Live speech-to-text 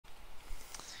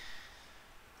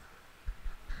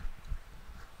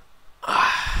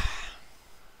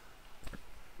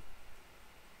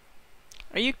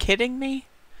Are you kidding me?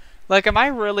 Like, am I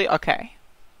really... Okay.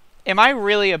 Am I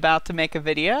really about to make a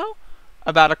video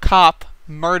about a cop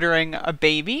murdering a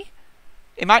baby?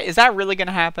 Is that really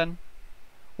gonna happen?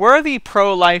 Where are the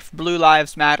pro-life, Blue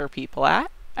Lives Matter people at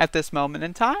this moment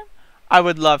in time? I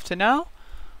would love to know.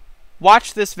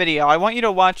 Watch this video. I want you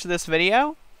to watch this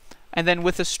video, and then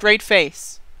with a straight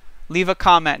face, leave a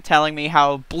comment telling me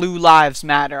how Blue Lives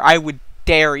Matter. I would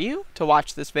dare you to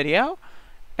watch this video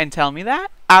and tell me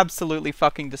that. Absolutely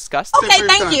fucking disgusting. Okay,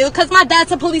 thank you, because my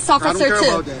dad's a police officer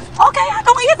too. Okay, I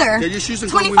don't either. Yeah, your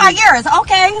 25 years.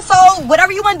 Okay, so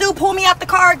whatever you want to do, pull me out the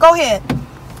car, go ahead.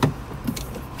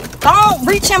 Don't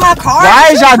reach in my car. Why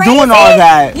is y'all doing all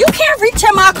that? You can't reach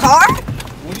in my car.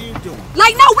 What are you doing?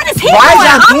 Like, no, what is he Why doing? is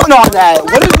y'all doing all that?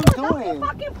 What are you doing?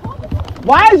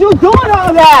 Why is you doing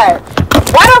all that?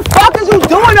 Why the fuck is you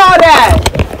doing all that?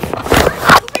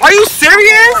 Are you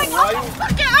serious?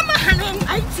 I'm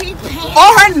 118 pounds.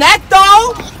 On her neck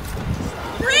though?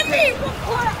 Really?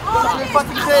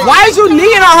 Why is you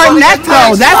kneeing on her neck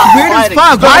though? That's weird as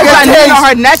fuck. Why is y'all kneeing on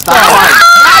her neck though?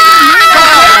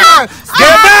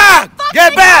 Get back!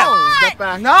 Get back!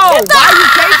 No, why are you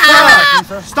tasing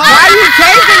her? Stop! Why are you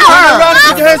tasing her?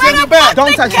 Put your hands on your back!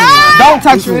 Don't touch me. Don't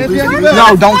touch me.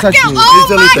 No, don't touch me. Please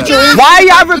delete that. Why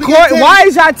y'all record? Why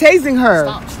is y'all tasing her?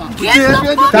 Stop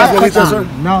delete that, sir.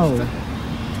 No.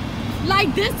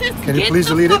 Like, this is... Can you please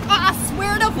delete it? I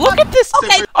swear to... Look at this.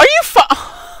 Okay. Are you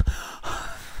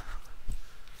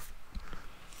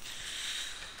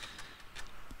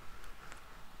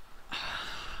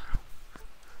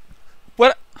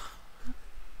What?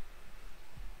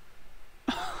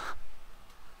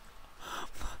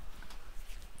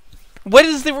 What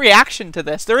is the reaction to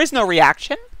this? There is no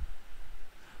reaction.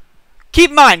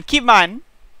 Keep in mind.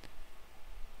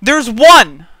 There's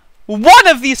one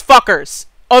of these fuckers,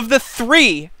 of the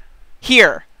three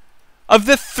here, of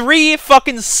the three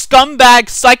fucking scumbag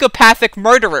psychopathic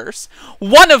murderers,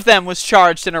 one of them was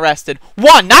charged and arrested.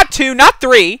 One, not two, not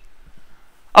three.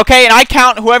 Okay, and I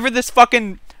count whoever this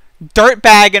fucking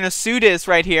dirtbag in a suit is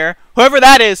right here, whoever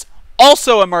that is,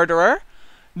 also a murderer.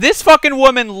 This fucking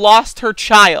woman lost her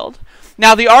child.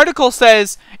 Now, the article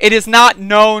says it is not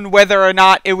known whether or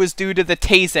not it was due to the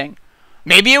tasing.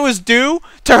 Maybe it was due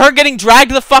to her getting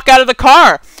dragged the fuck out of the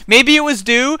car. Maybe it was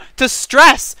due to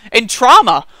stress and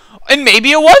trauma. And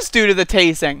maybe it was due to the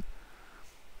tasing.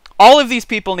 All of these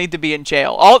people need to be in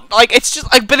jail. It's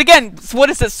just like, but again,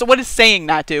 what is this? So what is saying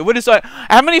that do?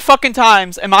 How many fucking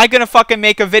times am I gonna fucking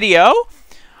make a video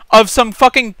of some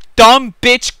fucking dumb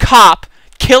bitch cop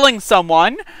killing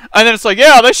someone, and then it's like,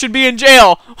 yeah, they should be in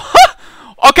jail.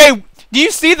 Okay, do you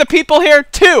see the people here?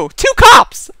 Two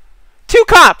cops.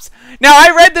 Now,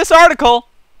 I read this article.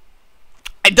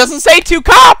 It doesn't say two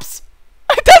cops.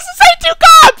 It doesn't say two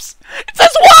cops. It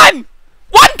says one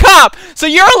cop. So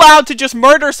you're allowed to just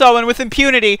murder someone with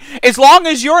impunity as long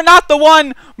as you're not the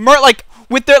one,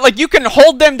 you can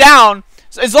hold them down.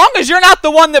 As long as you're not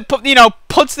the one that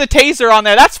puts the taser on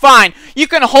there, that's fine. You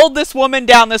can hold this woman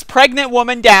down, this pregnant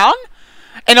woman down,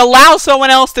 and allow someone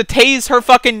else to tase her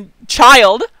fucking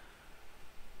child.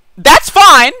 That's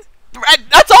fine.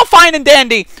 That's all fine and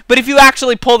dandy. But if you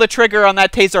actually pull the trigger on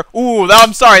that taser, ooh,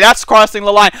 I'm sorry, that's crossing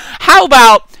the line. How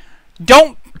about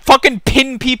don't fucking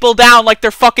pin people down like they're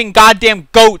fucking goddamn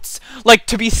goats, like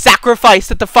to be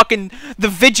sacrificed at the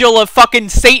vigil of fucking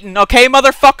Satan, okay,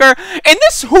 motherfucker? And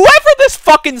whoever this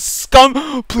fucking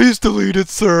scum, please delete it,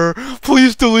 sir.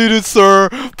 Please delete it, sir.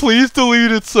 Please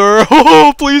delete it, sir.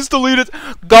 Oh, please delete it.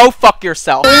 Go fuck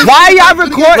yourself. Why y'all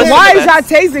recording? Why is y'all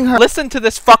tasing her? Listen to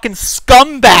this fucking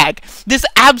scumbag. This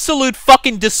absolute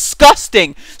fucking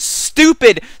disgusting,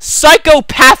 stupid,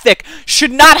 psychopathic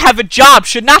should not have a job,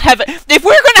 if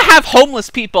we're gonna have homeless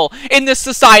people in this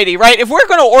society, right? If we're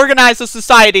gonna organize a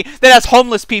society that has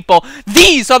homeless people,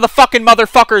 these are the fucking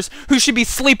motherfuckers who should be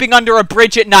sleeping under a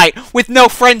bridge at night with no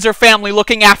friends or family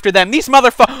looking after them. These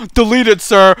motherfuckers. Delete it,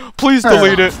 sir. Please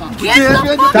delete it.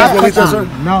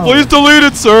 No. Please delete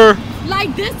it, sir.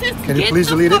 Like, this is... Can you please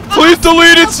delete it? Please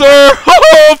delete it, sir.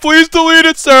 Please delete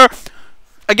it, sir.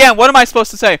 Again, what am I supposed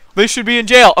to say? They should be in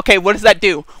jail. Okay, what does that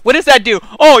do? What does that do?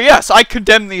 Oh, yes, I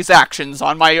condemn these actions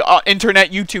on my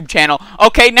internet YouTube channel.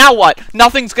 Okay, now what?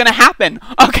 Nothing's gonna happen.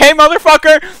 Okay,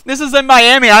 motherfucker? This is in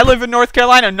Miami. I live in North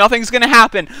Carolina. Nothing's gonna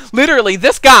happen. Literally,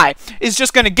 this guy is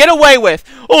just gonna get away with,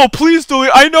 oh, please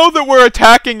delete. I know that we're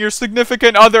attacking your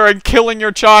significant other and killing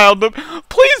your child, but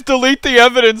please delete the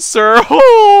evidence, sir.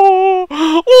 Oh,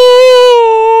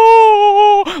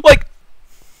 like,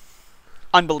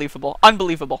 Unbelievable.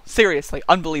 Unbelievable. Seriously,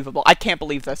 unbelievable. I can't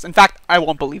believe this. In fact, I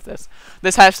won't believe this.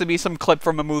 This has to be some clip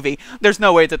from a movie. There's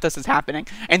no way that this is happening.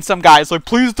 And some guy's like,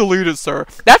 please delete it, sir.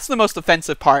 That's the most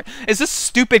offensive part. Is this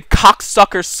stupid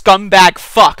cocksucker scumbag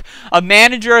fuck. A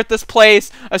manager at this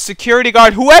place, a security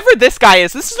guard, whoever this guy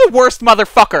is, this is the worst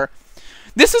motherfucker.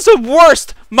 This is the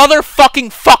worst motherfucking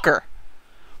fucker.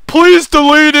 Please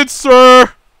delete it,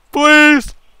 sir.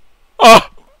 Please.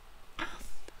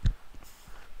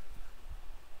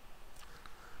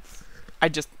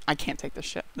 I can't take this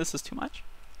shit. This is too much.